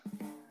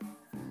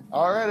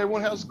All right,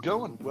 everyone, how's it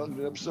going? Welcome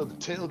to an episode of the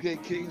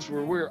Tailgate Kings,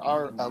 where we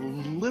are a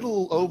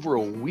little over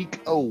a week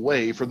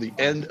away from the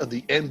end of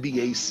the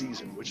NBA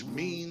season, which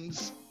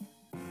means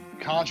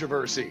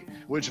controversy,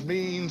 which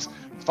means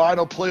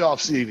final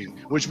playoff seeding,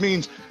 which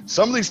means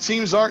some of these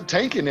teams aren't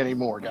tanking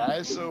anymore,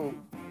 guys. So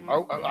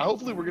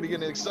hopefully we're going to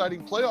get an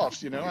exciting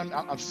playoffs. You know,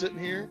 I'm sitting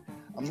here,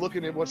 I'm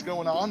looking at what's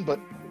going on, but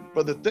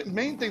the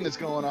main thing that's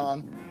going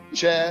on,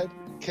 Chad,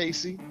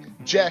 Casey,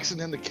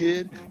 Jackson, and the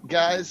kid,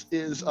 guys,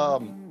 is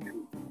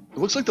it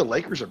looks like the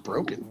Lakers are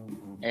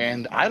broken,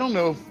 and I don't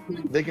know if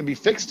they can be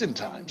fixed in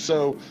time.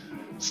 So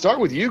start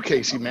with you,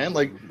 Casey, man.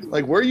 Like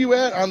where are you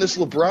at on this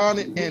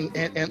LeBron and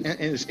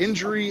his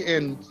injury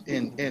and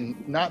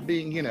not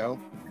being, 100%?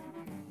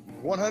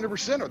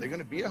 Are they going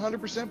to be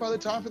 100% by the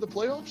time for the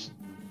playoffs?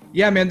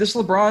 Yeah, man, this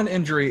LeBron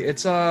injury,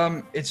 it's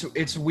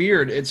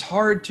weird. It's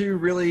hard to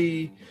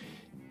really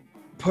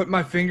put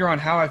my finger on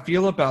how I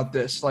feel about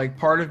this. Like,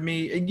 part of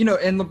me, and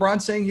LeBron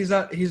saying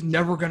he's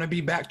never going to be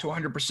back to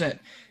 100%.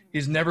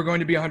 He's never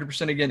going to be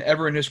 100% again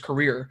ever in his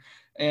career.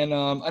 And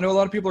I know a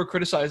lot of people are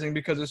criticizing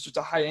because it's just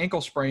a high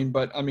ankle sprain,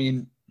 but I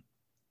mean,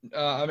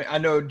 I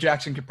know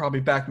Jackson could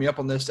probably back me up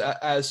on this.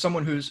 As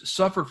someone who's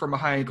suffered from a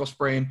high ankle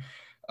sprain,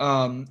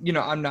 I'm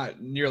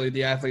not nearly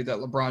the athlete that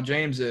LeBron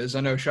James is. I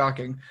know,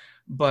 shocking,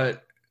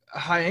 but a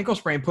high ankle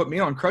sprain put me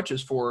on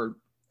crutches for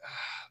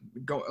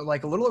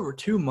like a little over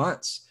 2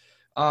 months.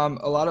 I know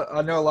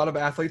a lot of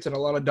athletes and a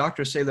lot of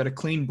doctors say that a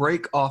clean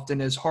break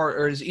often is hard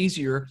or is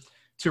easier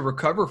to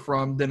recover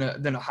from than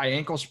a high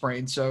ankle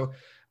sprain. So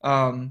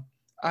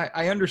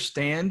I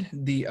understand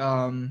the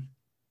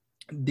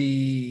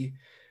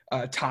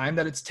time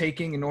that it's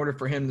taking in order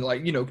for him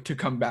to to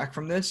come back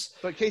from this.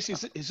 But Casey,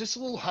 is this a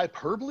little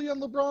hyperbole on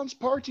LeBron's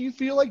part? Do you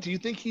feel like? Do you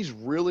think he's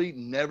really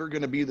never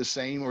going to be the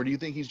same, or do you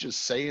think he's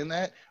just saying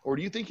that, or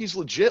do you think he's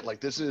legit?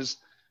 Like, this is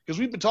because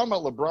we've been talking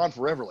about LeBron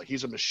forever. Like,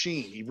 he's a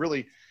machine.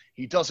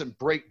 He doesn't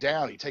break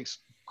down. He takes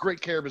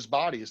great care of his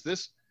body. Is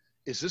this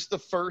the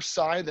first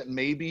sign that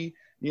maybe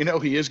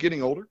he is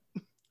getting older?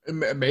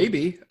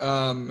 Maybe.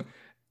 $2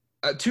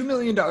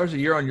 million a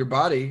year on your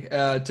body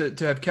to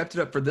have kept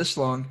it up for this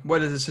long.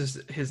 What is this,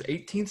 his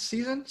 18th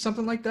season,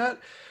 something like that?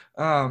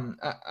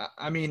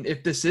 I mean,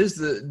 if this is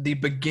the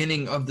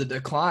beginning of the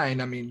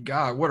decline, I mean,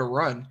 God, what a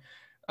run.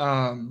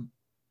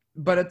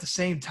 But at the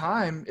same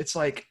time, it's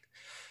like,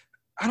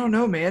 I don't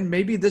know, man.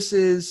 Maybe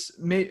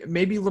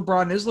maybe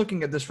LeBron is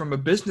looking at this from a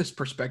business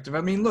perspective.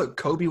 I mean, look,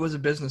 Kobe was a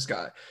business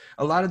guy.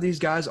 A lot of these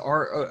guys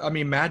are.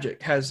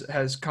 Magic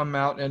has come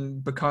out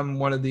and become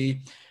one of the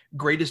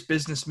greatest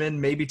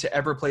businessmen maybe to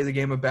ever play the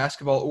game of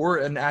basketball or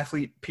an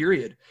athlete.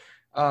 Period.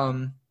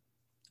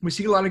 We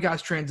see a lot of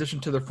guys transition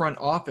to the front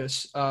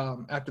office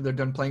after they're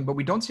done playing, but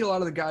we don't see a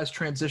lot of the guys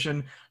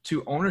transition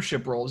to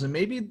ownership roles. And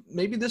maybe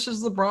this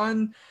is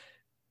LeBron.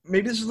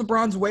 Maybe this is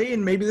LeBron's way,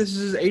 and maybe this is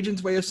his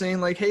agent's way of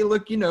saying, like, hey,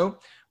 look,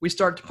 we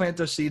start to plant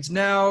those seeds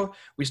now.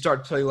 We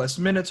start to play less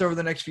minutes over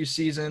the next few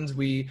seasons.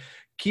 We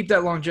keep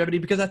that longevity,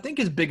 because I think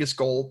the biggest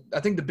goal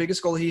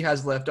he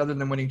has left, other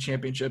than winning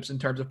championships in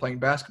terms of playing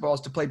basketball,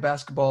 is to play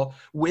basketball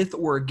with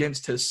or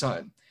against his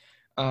son.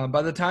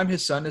 By the time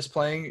his son is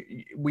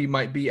playing, we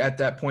might be at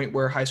that point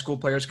where high school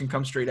players can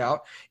come straight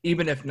out.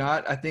 Even if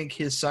not, I think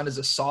his son is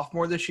a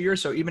sophomore this year.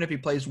 So even if he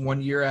plays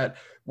 1 year at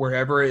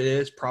wherever it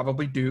is,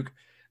 probably Duke,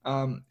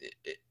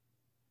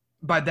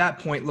 by that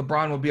point,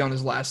 LeBron will be on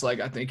his last leg,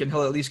 I think, and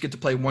he'll at least get to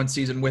play one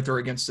season with or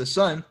against his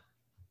son.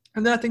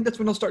 And then I think that's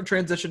when he'll start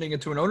transitioning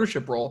into an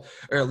ownership role,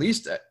 or at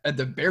least, at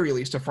the very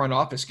least, a front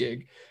office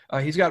gig.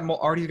 He's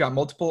already got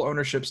multiple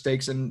ownership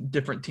stakes in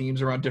different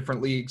teams around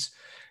different leagues.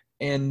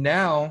 And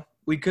now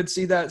we could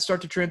see that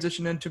start to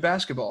transition into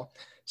basketball.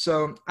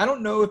 So I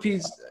don't know if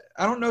he's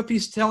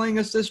telling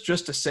us this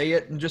just to say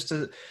it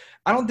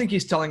I don't think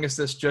he's telling us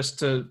this just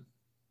to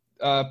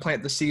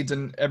plant the seeds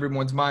in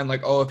everyone's mind,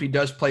 like, oh, if he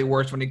does play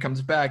worse when he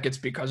comes back, it's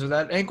because of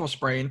that ankle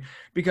sprain.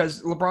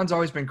 Because LeBron's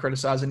always been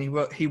criticized, and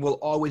he will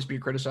always be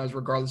criticized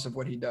regardless of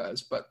what he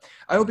does. But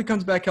I hope he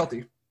comes back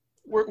healthy.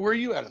 Where are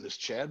you at on this,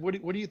 Chad? What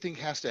do you think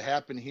has to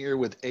happen here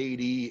with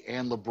AD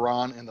and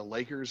LeBron and the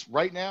Lakers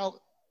right now?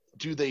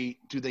 Do they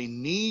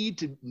need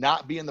to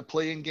not be in the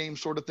play-in game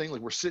sort of thing?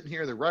 Like, we're sitting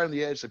here, they're right on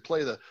the edge. They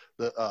play the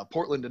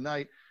Portland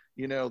tonight.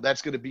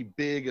 That's going to be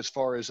big as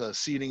far as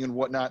seeding and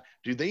whatnot.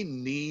 Do they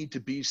need to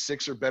be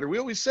 6 or better? We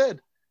always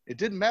said it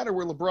didn't matter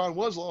where LeBron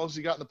was as long as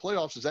he got in the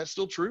playoffs. Is that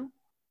still true?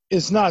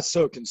 It's not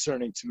so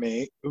concerning to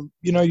me.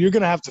 You're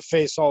going to have to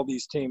face all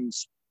these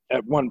teams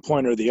at one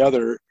point or the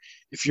other.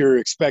 If you're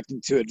expecting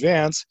to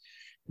advance,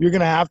 you're going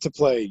to have to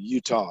play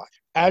Utah.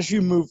 As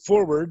you move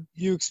forward,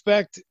 you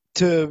expect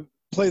to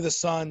play the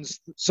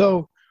Suns.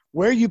 So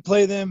where you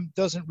play them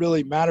doesn't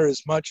really matter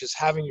as much as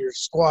having your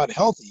squad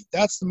healthy.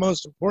 That's the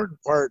most important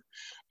part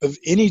of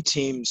any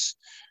team's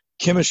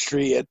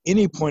chemistry at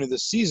any point of the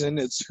season.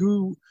 It's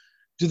who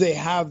do they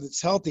have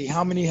that's healthy?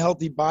 How many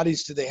healthy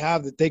bodies do they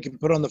have that they can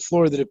put on the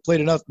floor that have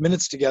played enough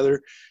minutes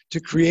together to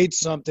create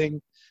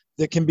something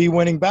that can be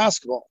winning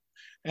basketball?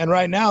 And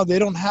right now, they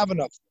don't have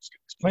enough.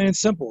 It's plain and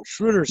simple.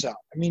 Schroeder's out.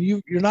 I mean,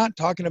 you're not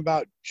talking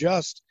about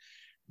just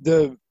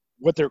the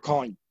what they're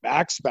calling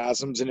back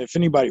spasms. And if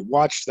anybody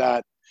watched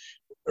that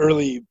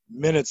early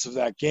minutes of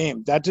that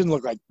game, that didn't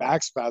look like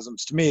back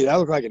spasms to me. That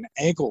looked like an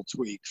ankle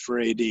tweak for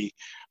AD.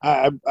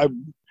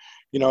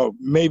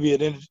 Maybe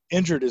it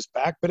injured his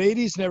back, but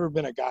AD's never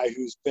been a guy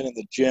who's been in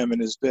the gym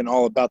and has been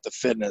all about the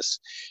fitness.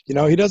 He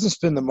doesn't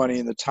spend the money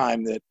and the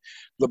time that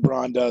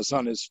LeBron does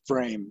on his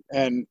frame.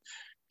 And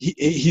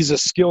he's a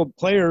skilled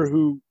player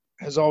who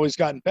has always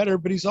gotten better,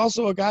 but he's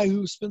also a guy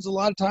who spends a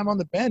lot of time on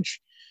the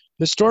bench.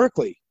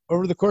 Historically,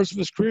 over the course of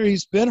his career,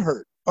 he's been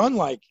hurt,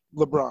 unlike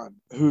LeBron,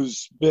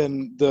 who's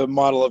been the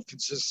model of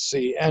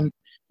consistency. And,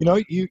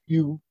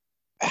 you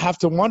have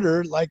to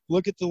wonder,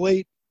 look at the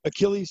late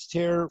Achilles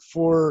tear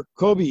for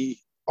Kobe.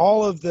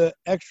 All of the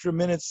extra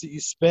minutes that you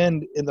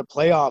spend in the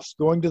playoffs,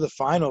 going to the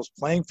finals,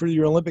 playing for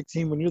your Olympic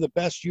team when you're the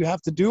best, you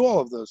have to do all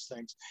of those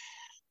things.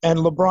 And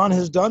LeBron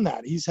has done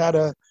that. He's had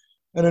an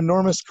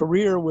enormous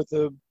career with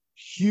a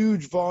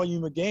huge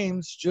volume of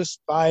games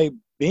just by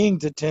being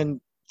to 10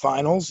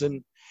 finals.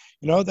 And,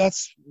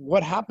 that's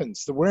what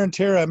happens. The wear and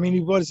tear,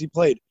 he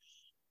played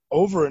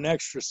over an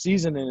extra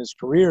season in his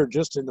career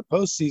just in the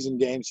postseason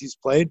games he's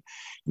played.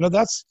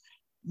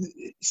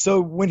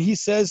 So when he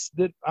says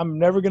that I'm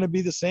never going to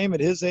be the same at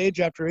his age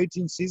after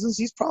 18 seasons,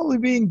 he's probably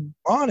being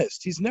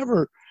honest. He's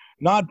never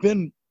not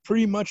been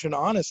pretty much an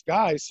honest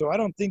guy. So I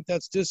don't think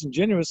that's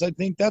disingenuous. I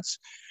think that's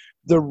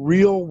the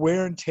real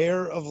wear and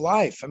tear of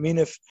life.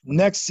 If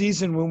next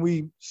season when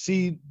we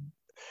see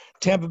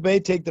Tampa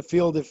Bay take the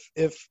field,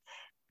 if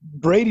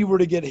Brady were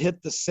to get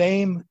hit the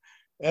same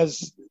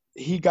as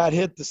he got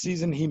hit the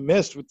season he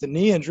missed with the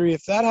knee injury,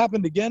 if that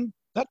happened again,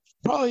 that's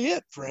probably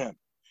it for him.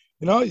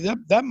 He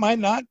might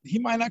not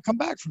come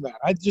back from that.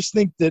 I just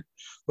think that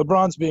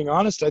LeBron's being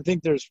honest. I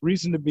think there's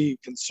reason to be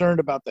concerned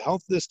about the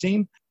health of this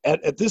team.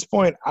 At this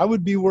point, I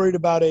would be worried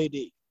about AD.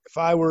 If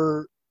I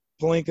were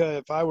Pelinka,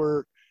 if I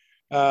were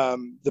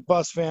the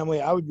Buss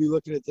family, I would be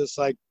looking at this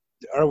like,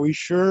 are we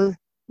sure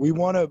we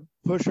want to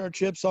push our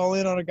chips all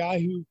in on a guy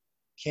who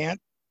can't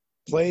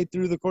play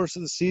through the course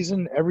of the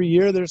season? Every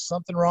year there's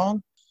something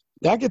wrong.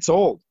 That gets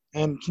old.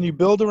 And can you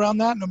build around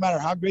that no matter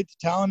how great the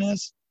talent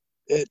is?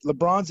 At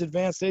LeBron's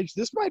advanced age,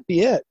 this might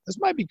be it. This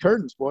might be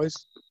curtains, boys.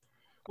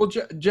 Well,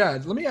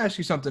 Jad, let me ask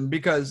you something,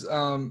 because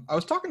I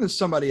was talking to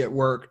somebody at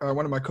work,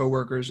 one of my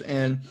coworkers,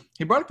 and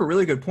he brought up a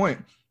really good point.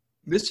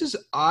 This is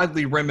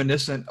oddly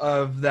reminiscent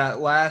of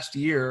that last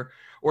year,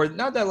 or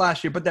not that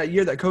last year, but that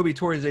year that Kobe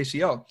tore his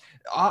ACL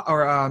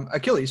or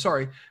Achilles.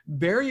 Sorry,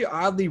 very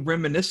oddly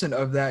reminiscent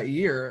of that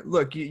year.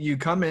 Look, you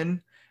come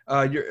in.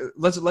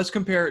 Let's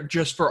compare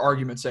just for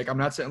argument's sake. I'm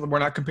not saying we're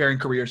not comparing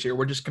careers here.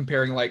 We're just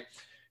comparing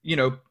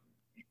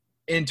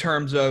in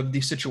terms of the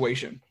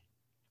situation.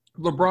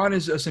 LeBron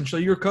is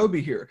essentially your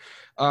Kobe here.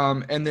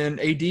 And then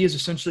AD is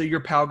essentially your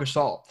Pau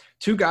Gasol.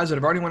 Two guys that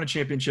have already won a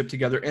championship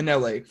together in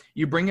LA.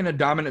 You bring in a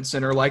dominant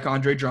center like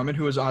Andre Drummond,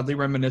 who is oddly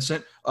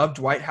reminiscent of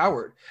Dwight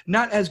Howard.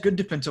 Not as good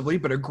defensively,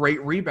 but a great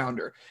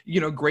rebounder,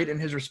 great in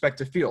his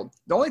respective field.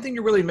 The only thing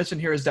you're really missing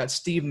here is that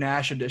Steve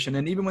Nash addition.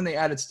 And even when they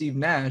added Steve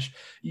Nash,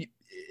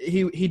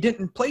 he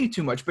didn't play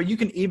too much, but you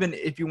can, even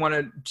if you want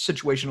to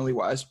situationally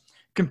wise,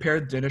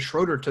 compare Dennis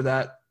Schroeder to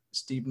that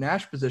Steve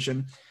Nash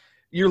position.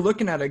 You're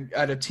looking at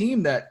a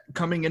team that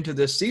coming into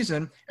this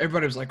season,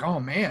 everybody was like, oh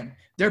man,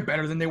 they're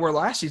better than they were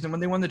last season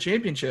when they won the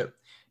championship.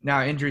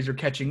 Now injuries are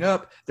catching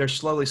up. They're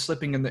slowly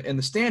slipping in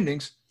the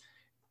standings.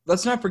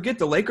 Let's not forget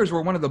the Lakers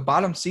were one of the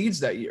bottom seeds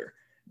that year.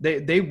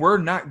 They were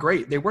not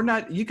great. They were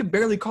not, you could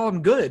barely call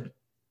them good.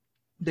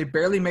 They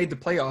barely made the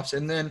playoffs.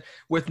 And then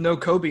with no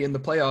Kobe in the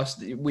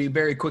playoffs, we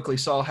very quickly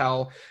saw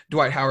how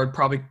Dwight Howard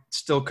probably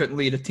still couldn't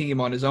lead a team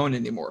on his own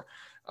anymore.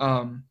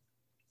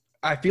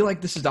 I feel like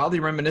this is oddly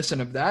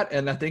reminiscent of that,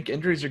 and I think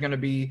injuries are going to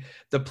be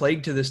the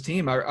plague to this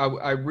team.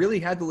 I really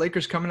had the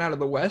Lakers coming out of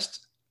the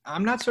West.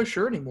 I'm not so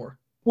sure anymore.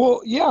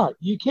 Well, yeah,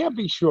 you can't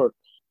be sure.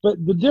 But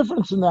the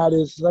difference in that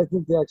is I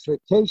think the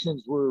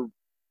expectations were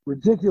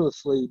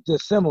ridiculously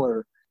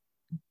dissimilar.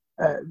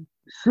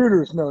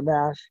 Schroeder's no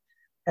Nash,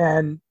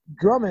 and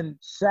Drummond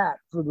sat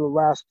for the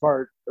last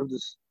part of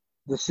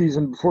the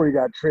season before he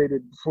got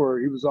traded, before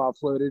he was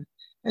offloaded.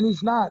 And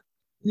he's not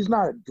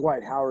a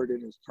Dwight Howard in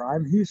his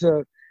prime. He's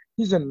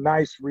a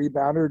nice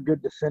rebounder,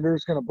 good defender.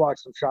 He's going to block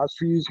some shots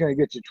for you. He's going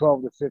to get you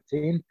 12 to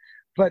 15.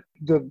 But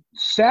the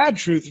sad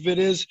truth of it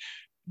is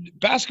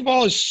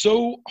basketball is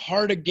so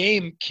hard a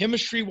game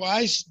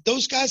chemistry-wise.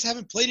 Those guys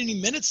haven't played any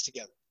minutes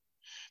together.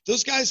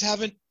 Those guys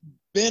haven't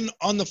been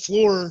on the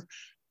floor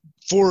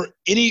for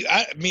any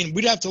 –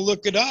 we'd have to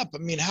look it up.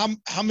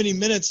 How many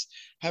minutes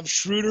have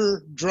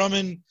Schroeder,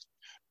 Drummond,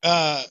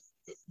 AD,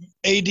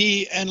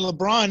 and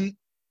LeBron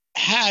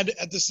had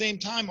at the same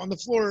time on the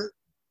floor?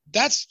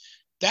 That's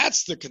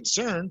the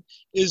concern,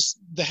 is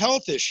the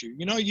health issue.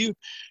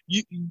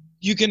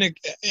 You can,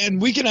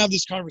 and we can have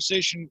this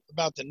conversation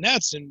about the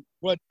Nets and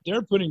what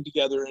they're putting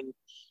together and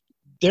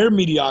their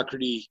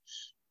mediocrity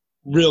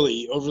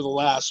really over the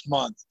last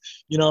month.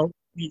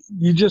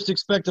 You just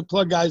expect to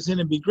plug guys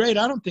in and be great.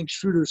 I don't think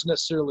Schroeder's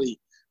necessarily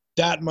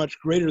that much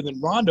greater than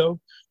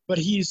Rondo, but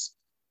he's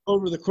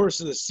over the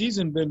course of the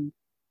season been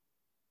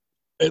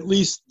at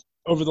least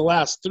over the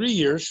last 3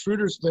 years,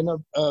 Schroeder's been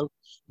a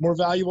more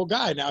valuable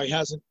guy. Now he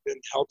hasn't been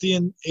healthy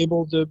and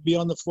able to be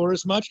on the floor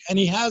as much, and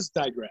he has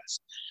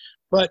digressed.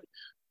 But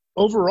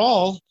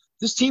overall,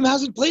 this team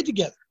hasn't played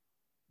together.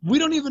 We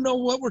don't even know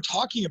what we're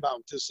talking about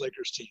with this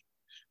Lakers team.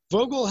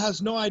 Vogel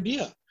has no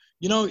idea.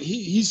 You know,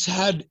 he's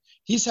had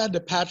to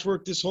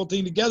patchwork this whole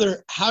thing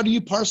together. How do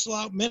you parcel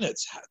out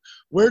minutes?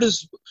 Where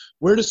does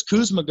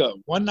Kuzma go?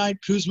 One night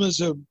Kuzma's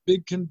a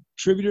big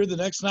contributor. The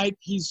next night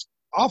he's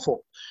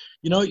awful.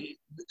 You know,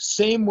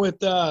 same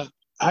with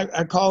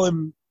I call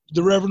him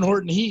the Reverend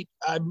Horton Heat.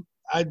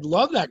 I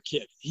love that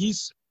kid.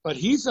 He's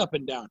up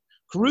and down.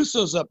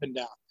 Caruso's up and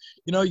down.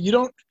 You know, you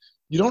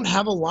don't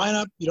have a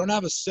lineup. You don't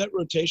have a set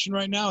rotation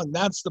right now, and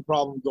that's the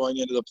problem going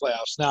into the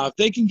playoffs. Now, if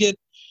they can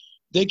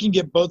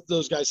get both of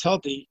those guys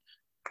healthy,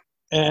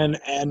 and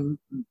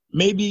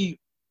maybe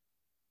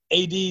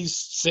AD's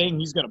saying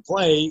he's going to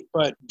play,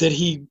 but that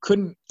he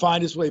couldn't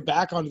find his way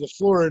back onto the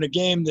floor in a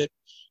game that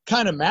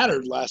kind of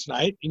mattered last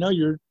night. You know,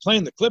 you're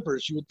playing the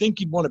Clippers. You would think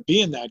you'd want to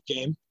be in that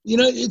game. You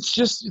know,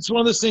 it's one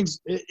of those things.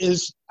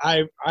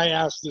 I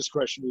asked this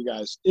question to you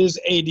guys: is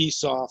AD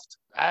soft?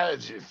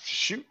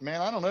 Shoot,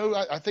 man, I don't know.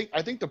 I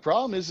think the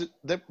problem is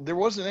that there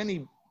wasn't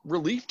any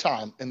relief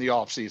time in the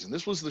offseason.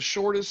 This was the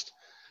shortest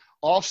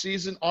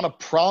offseason on a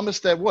promise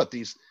that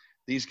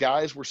these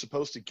guys were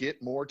supposed to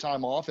get more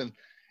time off, and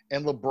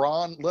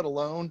LeBron, let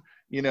alone,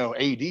 you know,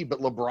 AD, but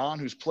LeBron,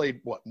 who's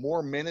played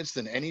more minutes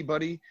than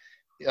anybody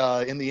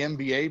in the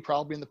NBA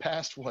probably in the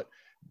past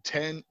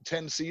 10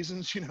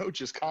 seasons, you know,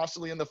 just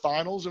constantly in the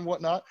finals and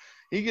whatnot.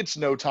 He gets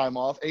no time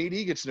off. AD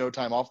gets no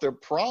time off. They're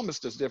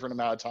promised a different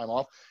amount of time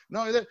off.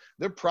 Not only that,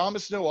 they're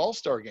promised no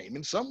All-Star game.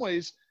 In some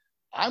ways,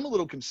 I'm a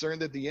little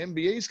concerned that the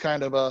NBA is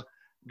kind of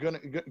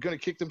gonna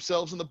kick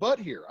themselves in the butt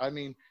here. I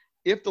mean,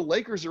 if the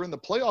Lakers are in the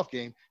playoff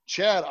game,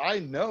 Chad, I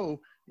know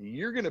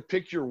you're gonna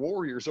pick your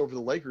Warriors over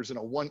the Lakers in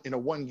a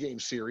one game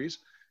series,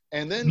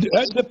 and then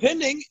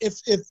depending if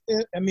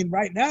I mean,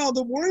 right now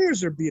the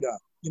Warriors are beat up.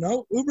 You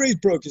know, Oubre's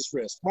broke his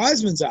wrist.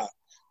 Wiseman's out.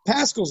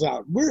 Pascal's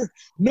out.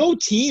 No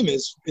team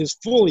is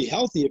fully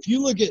healthy. If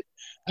you look at,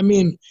 I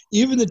mean,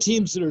 even the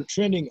teams that are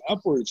trending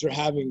upwards are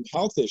having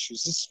health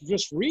issues. It's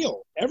just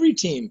real. Every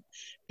team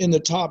in the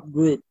top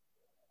group,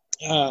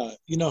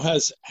 you know,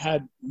 has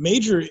had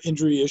major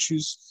injury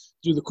issues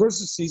through the course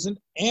of the season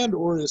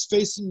or is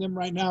facing them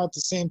right now at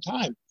the same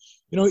time.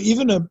 You know,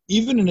 even an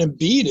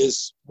Embiid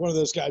is one of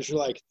those guys you're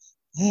like,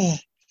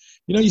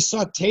 You know, you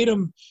saw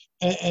Tatum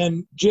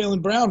and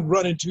Jaylen Brown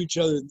run into each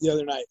other the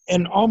other night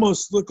and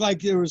almost looked like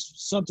there was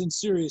something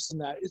serious in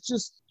that. It's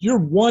just you're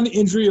one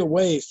injury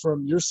away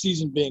from your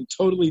season being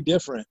totally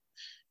different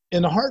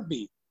in a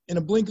heartbeat, in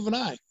a blink of an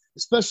eye,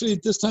 especially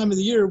at this time of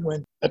the year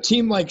when a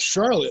team like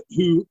Charlotte,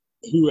 who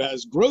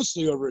has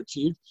grossly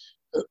overachieved,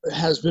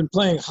 has been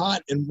playing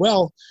hot and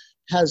well,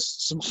 has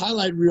some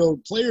highlight reel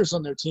players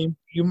on their team.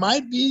 You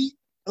might be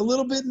a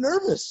little bit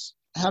nervous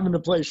having to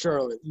play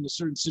Charlotte in a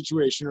certain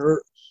situation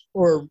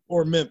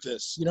or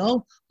Memphis, you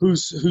know,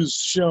 who's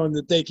shown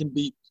that they can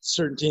beat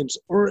certain teams,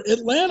 or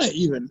Atlanta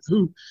even,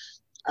 who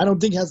I don't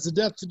think has the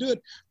depth to do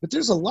it. But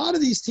there's a lot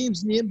of these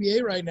teams in the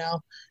NBA right now,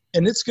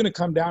 and it's going to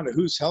come down to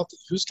who's healthy,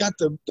 who's got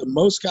the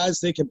most guys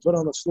they can put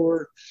on the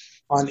floor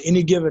on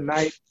any given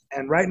night.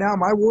 And right now,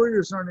 my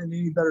Warriors aren't in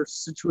any better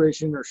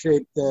situation or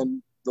shape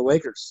than the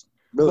Lakers.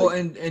 Really. Well,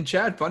 and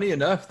Chad, funny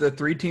enough, the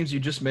three teams you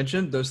just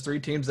mentioned, those three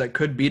teams that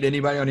could beat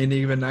anybody on any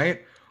given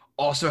night,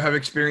 also have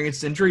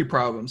experienced injury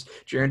problems.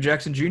 Jaren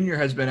Jackson Jr.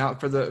 has been out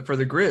for the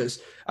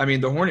Grizz. I mean,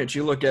 the Hornets,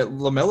 you look at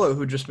LaMelo,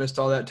 who just missed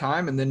all that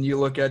time, and then you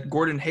look at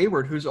Gordon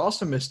Hayward, who's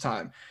also missed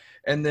time.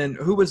 And then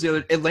who was the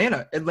other?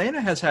 Atlanta.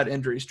 Atlanta has had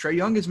injuries. Trae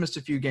Young has missed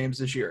a few games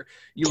this year.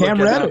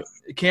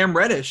 Cam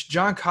Reddish,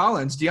 John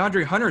Collins,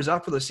 DeAndre Hunter is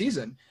out for the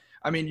season.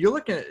 I mean, you're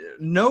looking at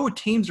no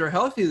teams are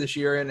healthy this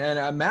year.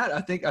 And Matt,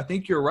 I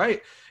think you're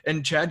right.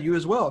 And Chad, you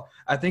as well.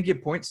 I think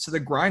it points to the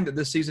grind that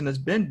this season has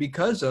been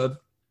because of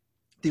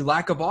the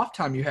lack of off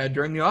time you had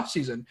during the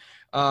offseason.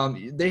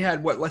 They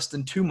had less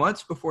than 2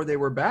 months before they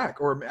were back,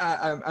 or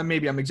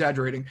maybe I'm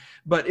exaggerating,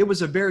 but it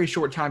was a very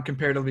short time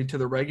comparatively to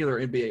the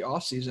regular NBA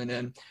offseason.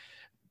 And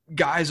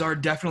guys are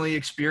definitely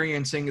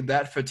experiencing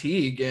that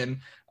fatigue. And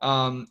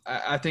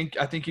I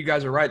think you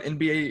guys are right.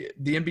 The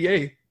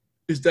NBA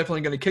is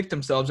definitely going to kick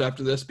themselves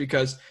after this,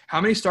 because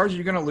how many stars are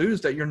you going to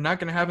lose that you're not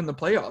going to have in the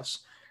playoffs?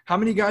 How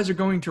many guys are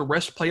going to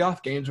rest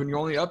playoff games when you're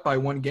only up by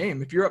one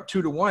game? If you're up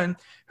 2-1,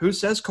 who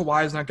says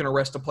Kawhi is not going to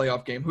rest a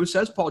playoff game? Who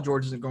says Paul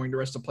George isn't going to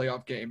rest a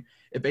playoff game?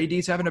 If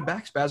AD's having a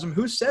back spasm,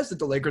 who says that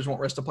the Lakers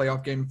won't rest a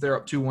playoff game if they're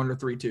up 2-1 or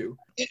 3-2?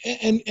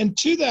 And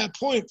to that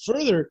point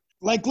further,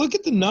 like, look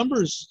at the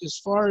numbers as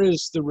far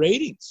as the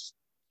ratings.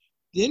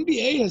 The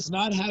NBA has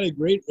not had a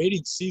great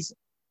rating season.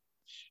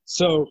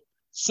 So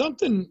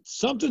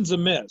something's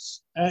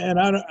amiss. And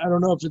I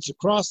don't know if it's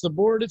across the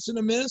board it's an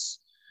amiss,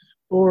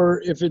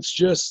 or if it's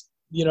just,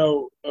 you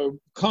know, a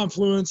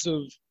confluence of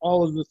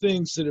all of the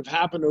things that have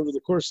happened over the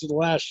course of the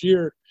last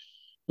year.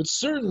 But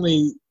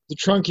certainly the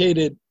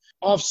truncated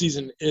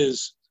offseason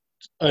is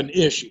an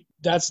issue.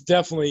 That's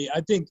definitely, I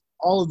think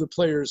all of the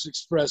players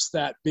expressed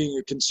that being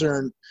a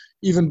concern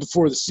even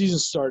before the season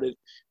started.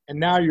 And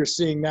now you're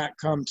seeing that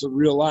come to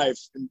real life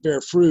and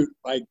bear fruit.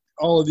 Like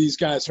all of these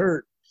guys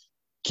hurt.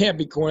 Can't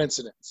be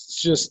coincidence.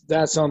 It's just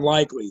that's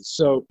unlikely.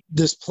 So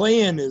this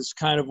play-in is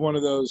kind of one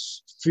of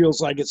those feels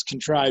like it's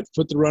contrived.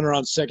 Put the runner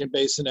on second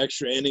base in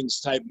extra innings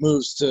type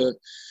moves to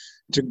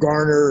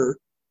garner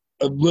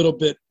a little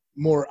bit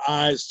more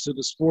eyes to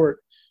the sport.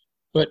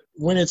 But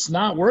when it's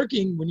not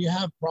working, when you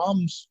have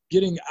problems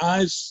getting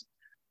eyes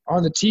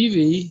on the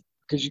TV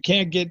because you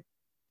can't get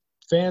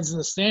fans in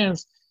the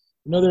stands,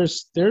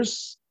 there's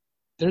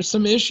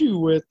some issue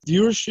with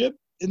viewership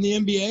in the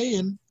NBA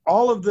and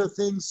all of the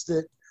things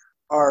that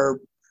are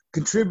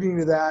contributing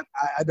to that.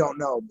 I don't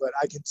know, but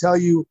I can tell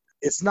you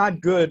it's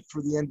not good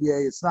for the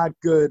NBA. It's not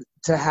good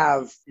to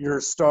have your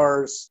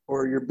stars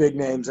or your big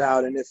names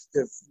out. And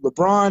if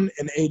LeBron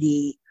and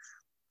AD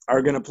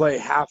are going to play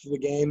half of the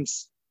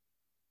games,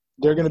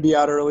 they're going to be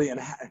out early. And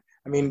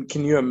I mean,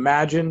 can you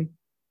imagine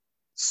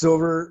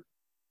Silver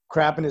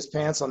crapping his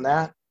pants on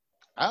that?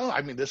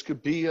 I mean, this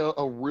could be a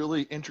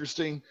really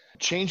interesting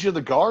change of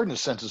the guard in a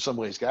sense in some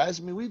ways, guys.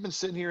 I mean, we've been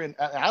sitting here, and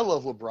I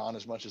love LeBron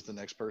as much as the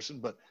next person,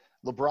 but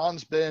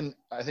LeBron's been,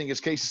 I think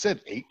as Casey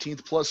said,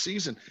 18th plus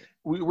season.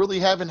 We really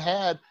haven't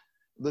had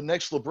the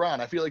next LeBron.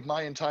 I feel like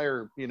my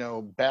entire,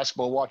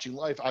 basketball watching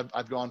life,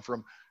 I've gone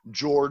from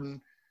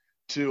Jordan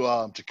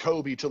to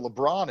Kobe to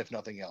LeBron, if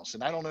nothing else.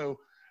 And I don't know,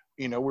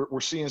 we're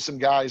seeing some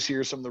guys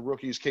here, some of the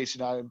rookies, Casey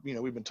and I,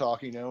 we've been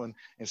talking, and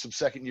some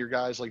second year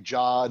guys like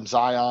Ja and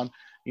Zion,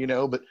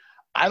 but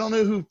I don't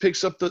know who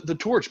picks up the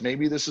torch.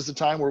 Maybe this is the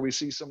time where we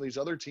see some of these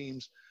other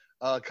teams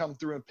come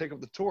through and pick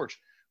up the torch.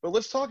 But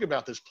let's talk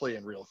about this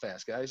play-in real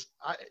fast, guys.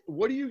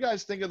 What do you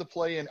guys think of the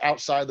play-in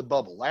outside the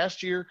bubble?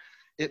 Last year,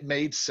 it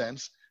made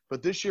sense.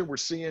 But this year, we're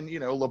seeing,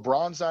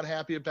 LeBron's not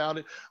happy about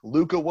it.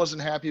 Luka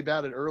wasn't happy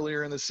about it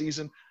earlier in the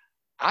season.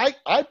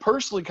 I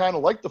personally kind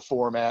of like the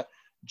format.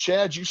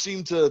 Chad, you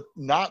seem to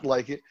not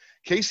like it.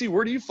 Casey,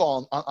 where do you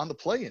fall on the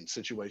play-in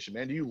situation,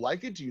 man? Do you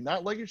like it? Do you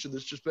not like it? Should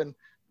this just been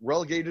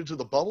relegated to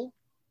the bubble?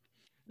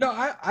 No,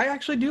 I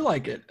actually do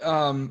like it.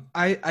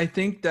 I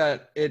think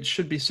that it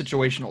should be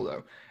situational,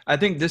 though. I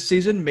think this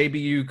season maybe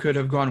you could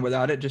have gone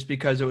without it just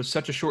because it was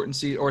such a shortened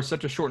season or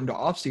such a shortened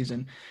off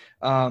season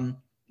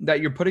that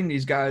you're putting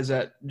these guys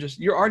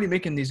you're already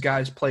making these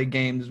guys play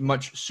games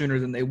much sooner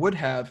than they would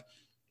have.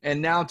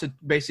 And now to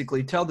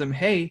basically tell them,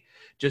 hey,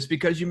 just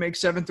because you make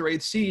 7th or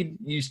 8th seed,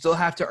 you still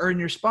have to earn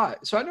your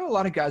spot. So I know a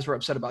lot of guys were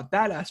upset about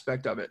that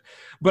aspect of it,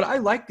 but I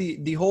like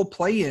the whole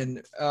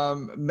play-in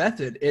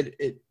method.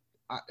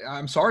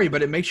 I'm sorry,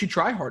 but it makes you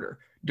try harder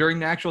during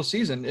the actual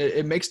season.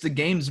 It makes the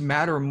games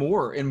matter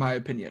more, in my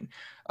opinion.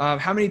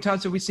 How many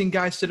times have we seen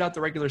guys sit out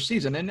the regular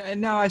season?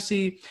 And now I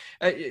see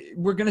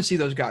we're going to see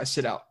those guys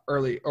sit out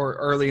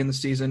early in the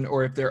season,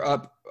 or if they're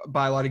up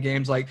by a lot of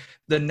games, like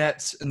the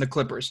Nets and the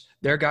Clippers,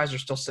 their guys are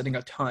still sitting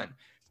a ton.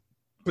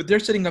 But they're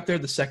sitting up there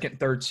the 2nd,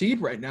 3rd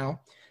seed right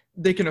now.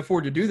 They can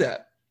afford to do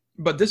that.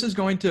 But this is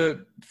going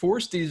to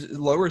force these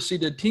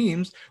lower-seeded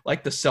teams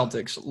like the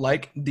Celtics,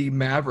 like the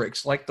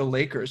Mavericks, like the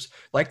Lakers,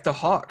 like the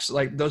Hawks,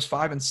 like those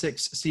 5 and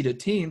 6-seeded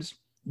teams.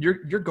 You're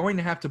going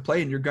to have to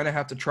play, and you're going to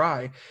have to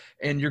try,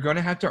 and you're going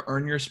to have to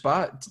earn your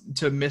spot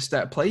to miss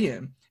that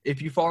play-in.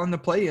 If you fall in the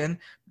play-in,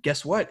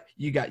 guess what?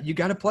 You got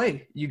to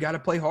play. You got to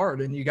play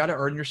hard, and you got to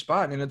earn your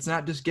spot. And it's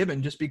not just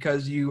given just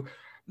because you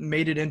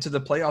made it into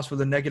the playoffs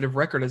with a negative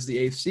record as the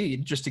 8th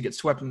seed just to get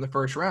swept in the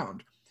first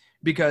round.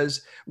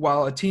 Because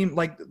while a team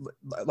like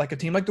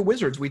the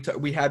Wizards,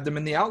 we have them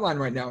in the outline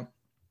right now.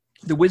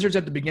 The Wizards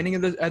at the beginning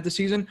of the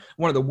season,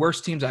 one of the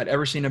worst teams I'd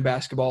ever seen in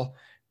basketball,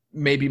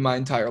 maybe my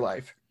entire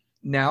life.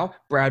 Now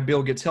Brad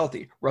Beal gets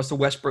healthy, Russell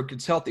Westbrook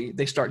gets healthy.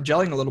 They start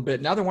gelling a little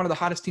bit. Now they're one of the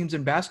hottest teams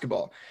in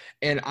basketball.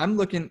 And I'm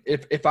looking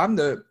if I'm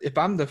the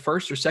 1st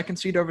or 2nd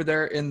seed over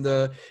there in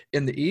the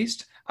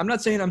East, I'm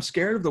not saying I'm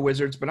scared of the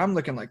Wizards, but I'm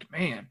looking like,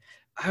 man,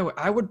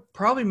 I would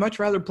probably much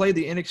rather play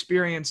the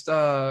inexperienced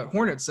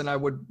Hornets than I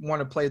would want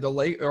to play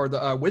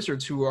the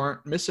Wizards, who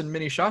aren't missing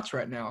many shots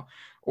right now,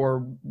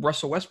 or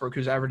Russell Westbrook,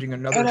 who's averaging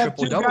another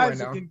triple-double right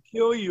now. That can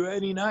kill you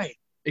any night.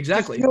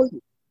 Exactly.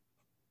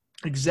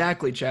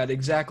 Exactly, Chad.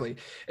 Exactly.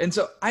 And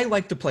so I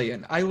like to play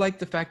in. I like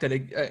the fact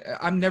that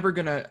I'm never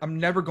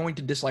going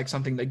to dislike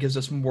something that gives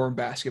us more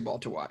basketball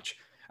to watch.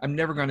 I'm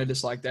never going to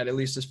dislike that, at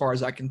least as far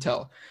as I can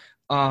tell.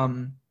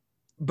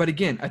 But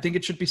again, I think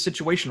it should be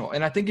situational.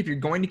 And I think if you're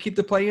going to keep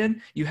the play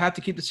in, you have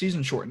to keep the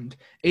season shortened.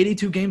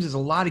 82 games is a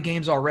lot of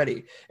games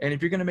already. And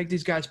if you're going to make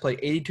these guys play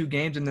 82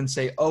 games and then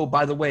say, oh,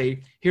 by the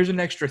way, here's an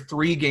extra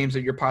 3 games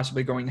that you're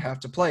possibly going to have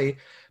to play,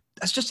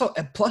 that's just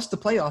plus the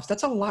playoffs.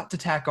 That's a lot to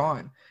tack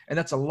on. And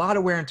that's a lot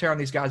of wear and tear on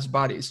these guys'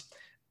 bodies.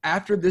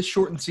 After this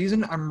shortened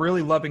season, I'm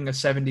really loving a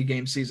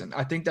 70-game season.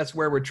 I think that's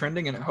where we're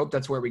trending, and I hope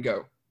that's where we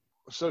go.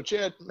 So,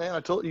 Chad, man,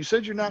 you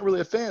said you're not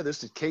really a fan of this.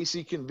 Did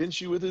Casey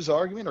convince you with his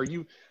argument? Or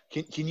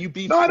can you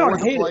be? No, I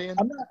don't hate it.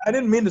 I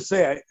didn't mean to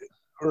say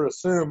or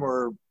assume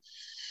or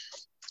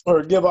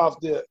give off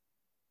the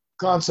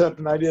concept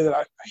and idea that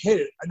I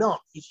hate it. I don't.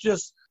 It's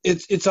just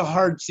it's a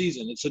hard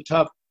season. It's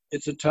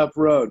a tough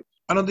road.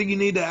 I don't think you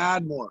need to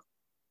add more.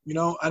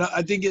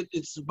 I think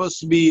it's supposed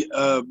to be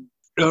a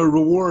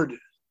reward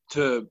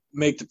to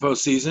make the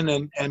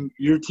postseason, and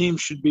your team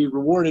should be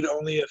rewarded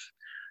only if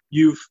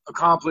you've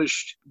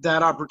accomplished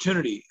that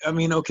opportunity. I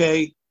mean,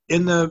 okay,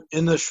 in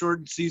the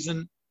shortened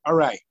season, all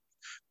right,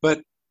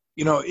 but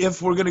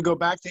if we're going to go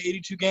back to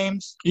 82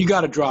 games, you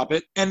got to drop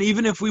it. And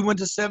even if we went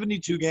to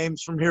 72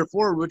 games from here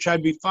forward, which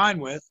I'd be fine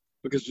with,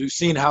 because we've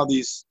seen how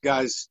these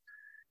guys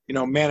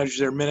manage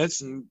their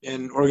minutes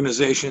and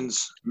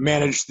organizations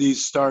manage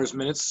these stars'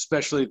 minutes,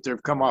 especially if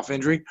they've come off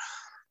injury.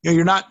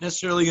 You're not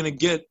necessarily going to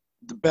get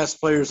the best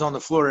players on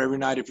the floor every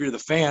night if you're the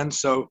fan.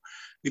 So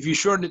if you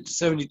shorten it to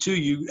 72,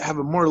 you have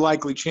a more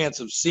likely chance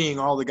of seeing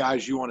all the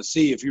guys you want to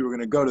see if you were going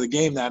to go to the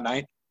game that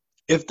night.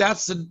 If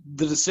that's the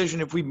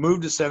decision, if we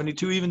move to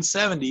 72, even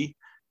 70,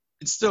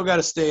 it's still got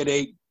to stay at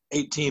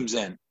eight teams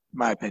in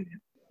my opinion.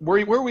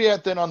 Where are we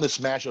at then on this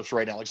matchups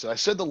right now? Like I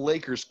said the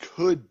Lakers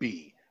could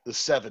be the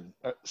 7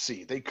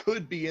 seed. They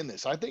could be in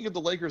this. I think if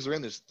the Lakers are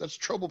in this, that's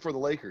trouble for the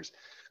Lakers.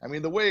 I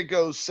mean, the way it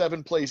goes,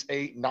 7 plays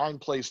 8, 9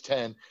 plays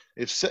 10.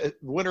 If the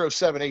winner of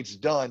 7-8 is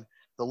done,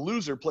 the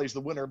loser plays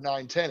the winner of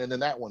 9-10, and then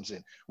that one's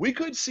in. We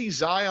could see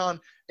Zion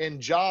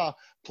and Ja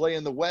play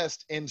in the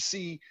West and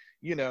see,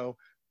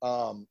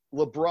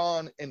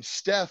 LeBron and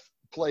Steph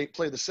play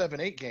the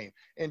 7-8 game.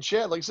 And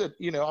Chad, like I said,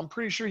 I'm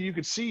pretty sure you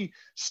could see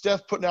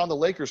Steph putting down the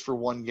Lakers for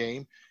one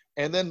game,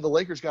 and then the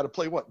Lakers got to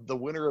play the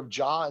winner of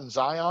Ja and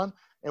Zion.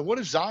 And what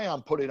if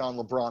Zion put it on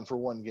LeBron for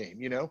one game?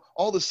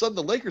 All of a sudden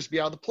the Lakers be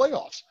out of the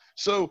playoffs.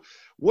 So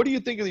what do you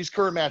think of these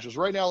current matches?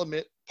 Right now, I'll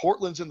admit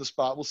Portland's in the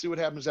spot. We'll see what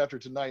happens after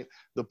tonight,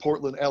 the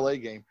Portland-LA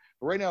game.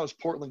 But right now it's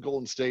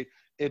Portland-Golden State.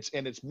 It's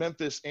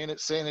Memphis and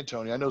it's San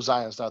Antonio. I know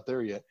Zion's not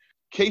there yet.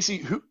 Casey,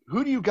 who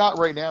do you got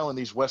right now in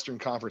these Western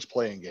Conference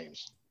play-in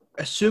games?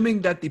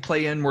 Assuming that the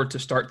play-in were to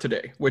start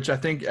today, which I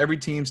think every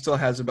team still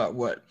has about,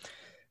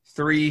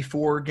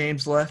 3-4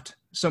 games left,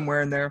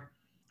 somewhere in there.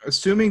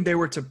 Assuming they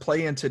were to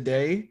play in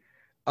today,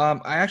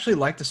 I actually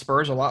like the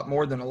Spurs a lot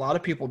more than a lot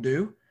of people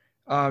do.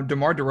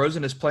 DeMar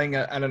DeRozan is playing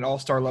at an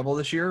all-star level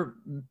this year.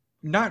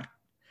 Not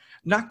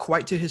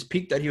quite to his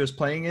peak that he was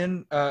playing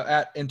in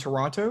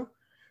Toronto,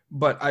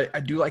 but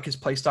I do like his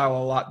play style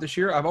a lot this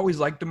year. I've always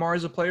liked DeMar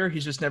as a player.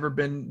 He's just never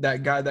been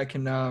that guy that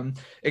can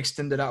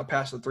extend it out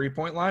past the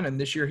three-point line, and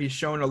this year he's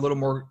shown a little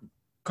more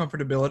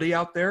comfortability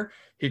out there.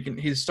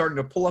 He's starting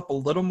to pull up a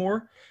little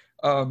more.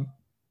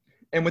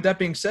 And with that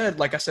being said,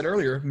 like I said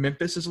earlier,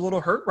 Memphis is a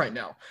little hurt right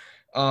now.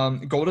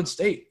 Golden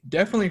State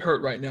definitely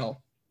hurt right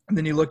now. And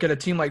then you look at a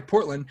team like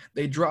Portland,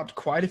 they dropped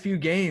quite a few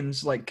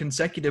games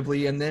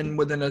consecutively, and then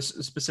within a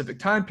specific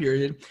time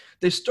period,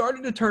 they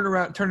started to turn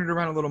it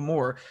around a little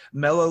more.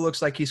 Melo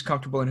looks like he's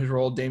comfortable in his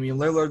role. Damian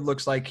Lillard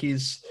looks like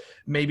he's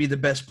maybe the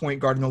best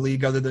point guard in the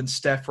league other than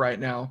Steph right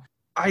now.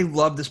 I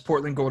love this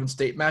Portland-Golden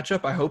State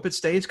matchup. I hope it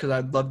stays because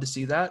I'd love to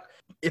see that.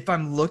 If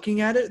I'm looking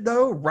at it,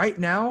 though, right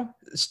now,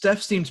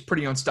 Steph seems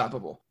pretty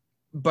unstoppable.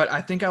 But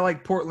I think I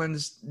like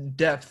Portland's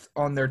depth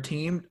on their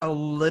team a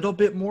little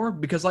bit more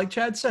because, like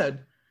Chad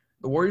said,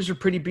 the Warriors are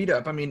pretty beat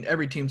up. I mean,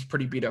 every team's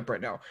pretty beat up right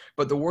now.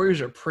 But the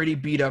Warriors are pretty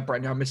beat up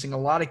right now, missing a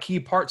lot of key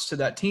parts to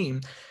that team.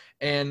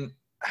 And,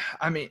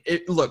 I mean,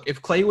 look, if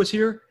Klay was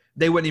here,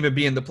 they wouldn't even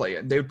be in the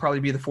play-in. They would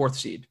probably be the 4th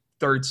seed,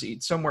 3rd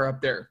seed, somewhere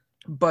up there.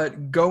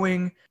 But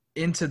going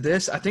into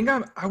this, I think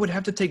I would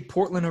have to take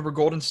Portland over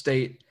Golden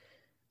State.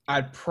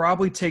 I'd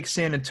probably take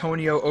San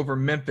Antonio over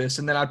Memphis,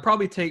 and then I'd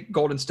probably take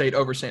Golden State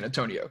over San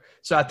Antonio.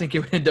 So I think it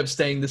would end up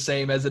staying the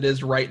same as it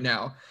is right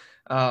now.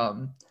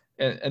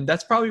 And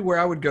that's probably where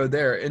I would go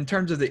there. In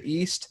terms of the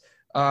East,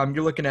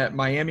 you're looking at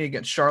Miami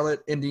against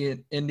Charlotte,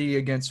 Indy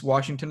against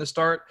Washington to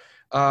start.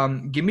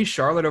 Give me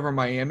Charlotte over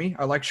Miami.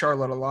 I like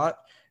Charlotte a lot.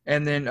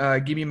 And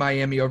then give me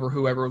Miami over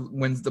whoever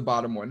wins the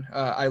bottom one.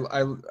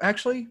 I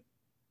actually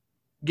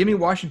give me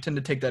Washington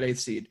to take that 8th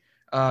seed.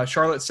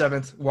 Charlotte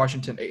 7th,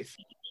 Washington 8th.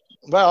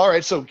 Well, all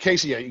right. So,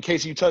 Casey,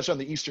 you touched on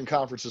the Eastern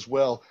Conference as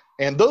well,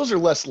 and those are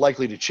less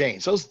likely to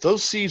change.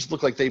 Those seeds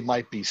look like they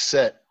might be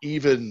set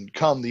even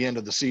come the end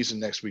of the season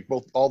next week.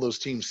 All those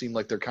teams seem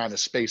like they're kind of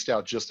spaced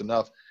out just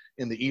enough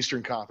in the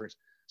Eastern Conference.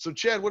 So,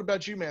 Chad, what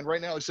about you, man?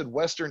 Right now, I said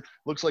Western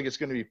looks like it's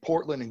going to be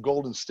Portland and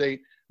Golden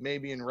State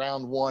maybe in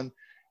round 1,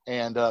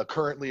 and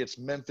currently it's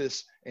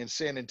Memphis and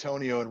San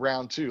Antonio in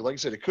round 2. Like I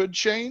said, it could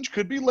change.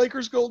 Could be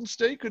Lakers, Golden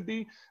State. Could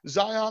be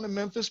Zion and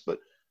Memphis, But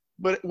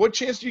what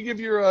chance do you give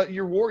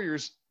your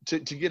Warriors to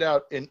get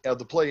out of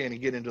the play-in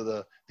and get into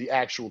the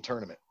actual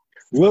tournament?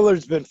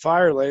 Lillard's been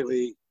fire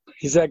lately.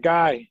 He's that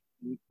guy.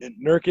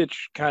 Nurkic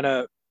kind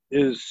of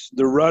is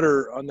the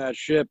rudder on that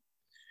ship.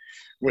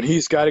 When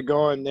he's got it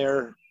going,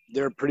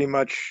 they're pretty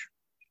much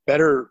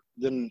better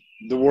than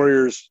the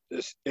Warriors,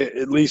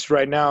 at least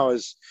right now,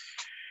 as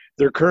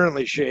they're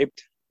currently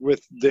shaped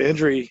with the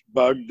injury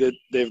bug that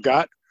they've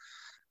got.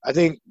 I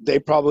think they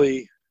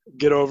probably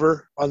get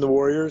over on the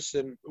Warriors.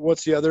 And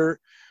what's the other?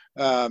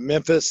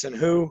 Memphis and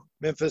who?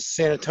 Memphis,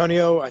 San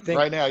Antonio, I think.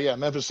 Right now, yeah,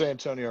 Memphis, San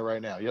Antonio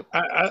right now, yep.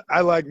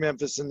 I like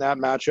Memphis in that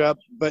matchup.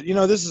 But,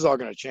 this is all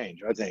going to change,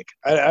 I think.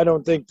 I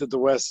don't think that the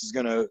West is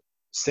going to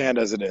stand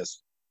as it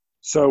is.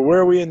 So where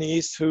are we in the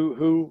East?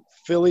 Who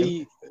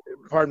Philly?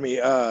 Pardon me.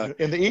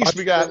 In the East,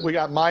 we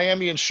got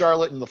Miami and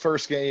Charlotte in the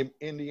first game,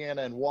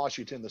 Indiana and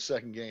Washington the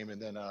second game,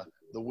 and then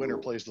the winner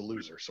plays the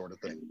loser, sort of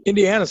thing.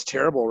 Indiana's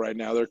terrible right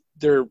now.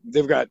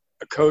 They've got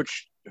a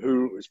coach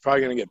who is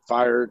probably going to get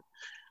fired,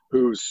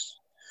 who's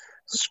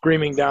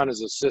screaming down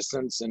his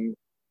assistants and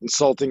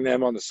insulting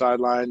them on the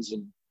sidelines,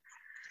 and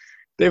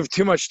they have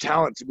too much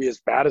talent to be as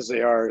bad as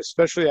they are,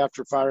 especially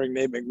after firing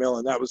Nate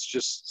McMillan. That was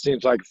just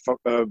seems like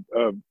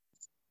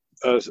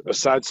a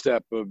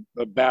sidestep,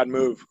 a bad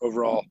move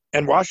overall.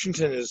 And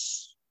Washington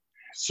is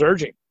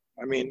surging.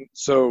 I mean,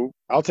 so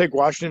I'll take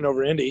Washington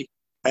over Indy,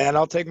 and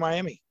I'll take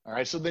Miami. All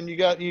right, so then you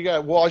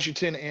got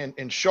Washington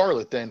and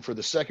Charlotte then for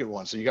the second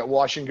one. So you got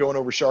Washington going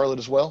over Charlotte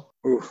as well?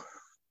 Ooh.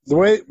 The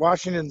way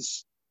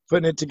Washington's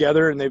putting it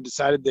together and they've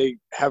decided they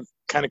have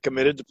kind of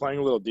committed to playing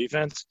a little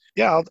defense.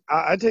 Yeah,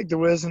 I take the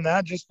Wiz in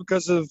that just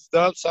because of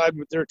the upside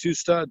with their two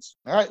studs.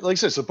 All right, like I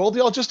said, so both of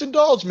y'all just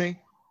indulge me.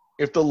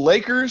 If the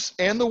Lakers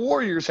and the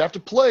Warriors have to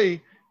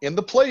play in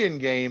the play-in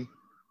game,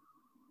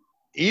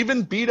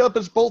 even beat up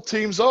as both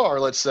teams are,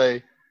 let's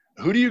say,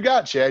 who do you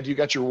got, Chad? Do you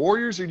got your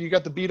Warriors or do you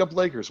got the beat-up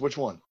Lakers? Which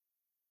one?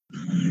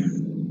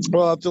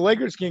 Well, if the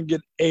Lakers can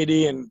get AD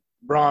and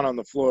Bron on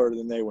the floor,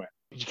 then they win.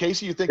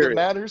 Casey, you think it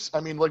matters? I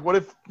mean, like, what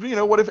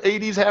if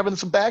AD's having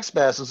some back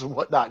spasms and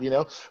whatnot,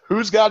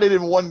 Who's got it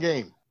in one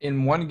game?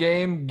 In one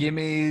game, give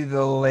me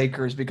the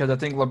Lakers because I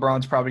think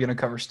LeBron's probably going to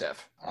cover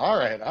Steph. All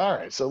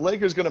right. So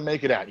Lakers going to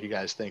make it out, you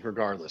guys think,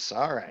 regardless.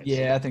 All right.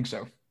 Yeah, I think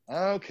so.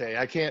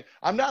 Okay,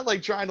 I'm not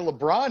like trying to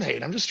LeBron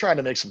hate. I'm just trying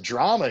to make some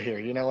drama here.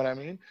 You know what I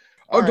mean?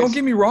 Don't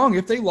get me wrong.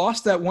 If they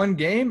lost that one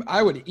game,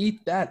 I would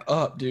eat that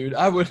up, dude.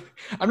 I'm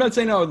not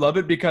saying I would love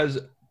it because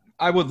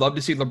I would love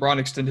to see LeBron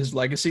extend his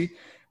legacy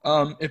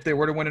if they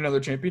were to win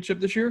another championship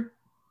this year.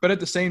 But at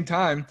the same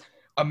time,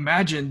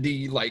 imagine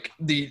the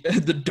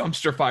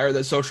dumpster fire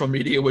that social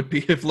media would be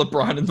if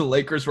LeBron and the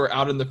Lakers were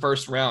out in the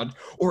first round,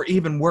 or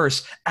even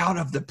worse, out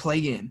of the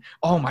play-in.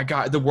 Oh my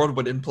God, the world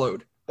would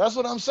implode. That's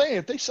what I'm saying.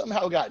 If they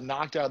somehow got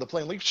knocked out of the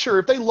play-in, like, sure,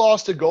 if they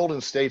lost to Golden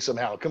State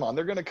somehow, come on,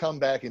 they're going to come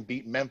back and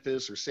beat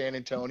Memphis or San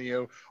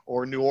Antonio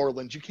or New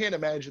Orleans. You can't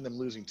imagine them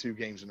losing 2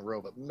 games in a row.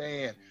 But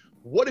man,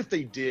 what if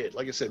they did?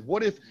 Like I said,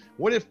 what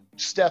if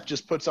Steph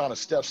just puts on a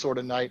Steph sort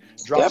of night?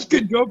 Steph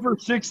could go for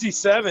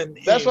 67.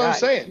 That's what I'm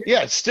saying.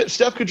 Yeah,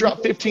 Steph could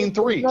drop 15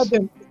 threes.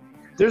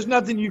 There's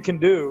nothing you can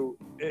do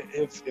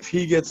if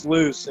he gets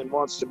loose and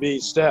wants to be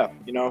Steph.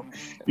 You're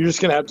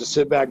just going to have to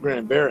sit back, grin,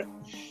 and bear it.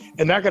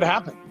 And that could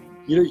happen.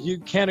 You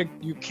can't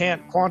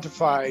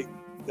quantify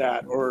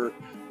that or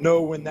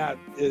know when that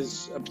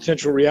is a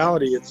potential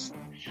reality.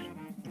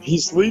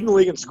 He's leading the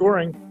league in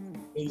scoring.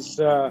 He's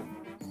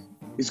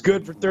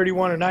good for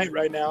 31 a night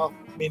right now.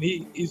 I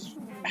mean, he's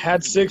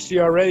had 60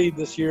 already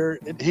this year.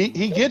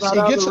 He gets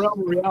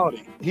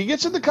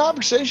in the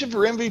conversation for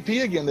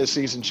MVP again this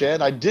season,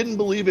 Chad. I didn't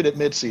believe it at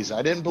midseason.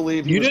 I didn't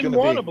believe he was going to be.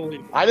 You didn't want to believe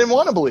it. I didn't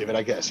want to believe it,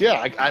 I guess.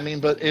 Yeah, I mean,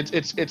 but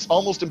it's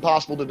almost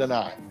impossible to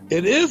deny.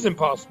 It is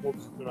impossible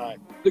to deny.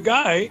 The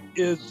guy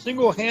is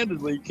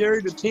single-handedly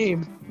carried a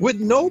team with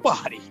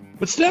nobody.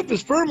 But Steph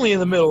is firmly in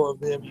the middle of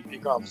the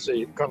MVP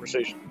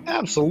conversation.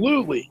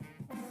 Absolutely.